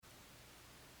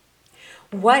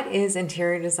What is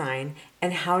interior design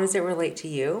and how does it relate to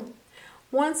you?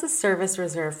 Once a service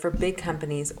reserved for big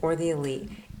companies or the elite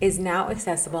is now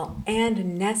accessible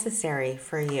and necessary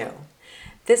for you.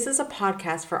 This is a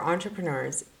podcast for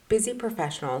entrepreneurs, busy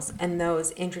professionals, and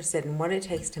those interested in what it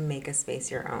takes to make a space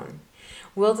your own.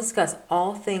 We'll discuss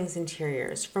all things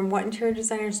interiors, from what interior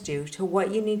designers do to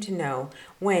what you need to know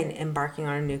when embarking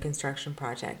on a new construction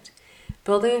project.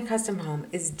 Building a custom home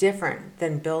is different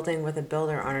than building with a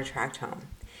builder on a tract home.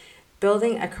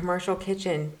 Building a commercial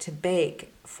kitchen to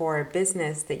bake for a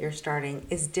business that you're starting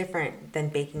is different than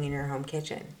baking in your home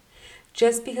kitchen.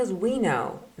 Just because we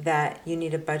know that you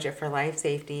need a budget for life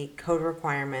safety, code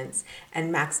requirements,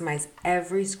 and maximize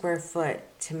every square foot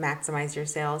to maximize your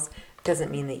sales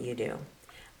doesn't mean that you do.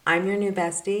 I'm your new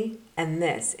bestie, and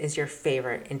this is your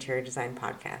favorite interior design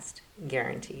podcast,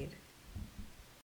 guaranteed.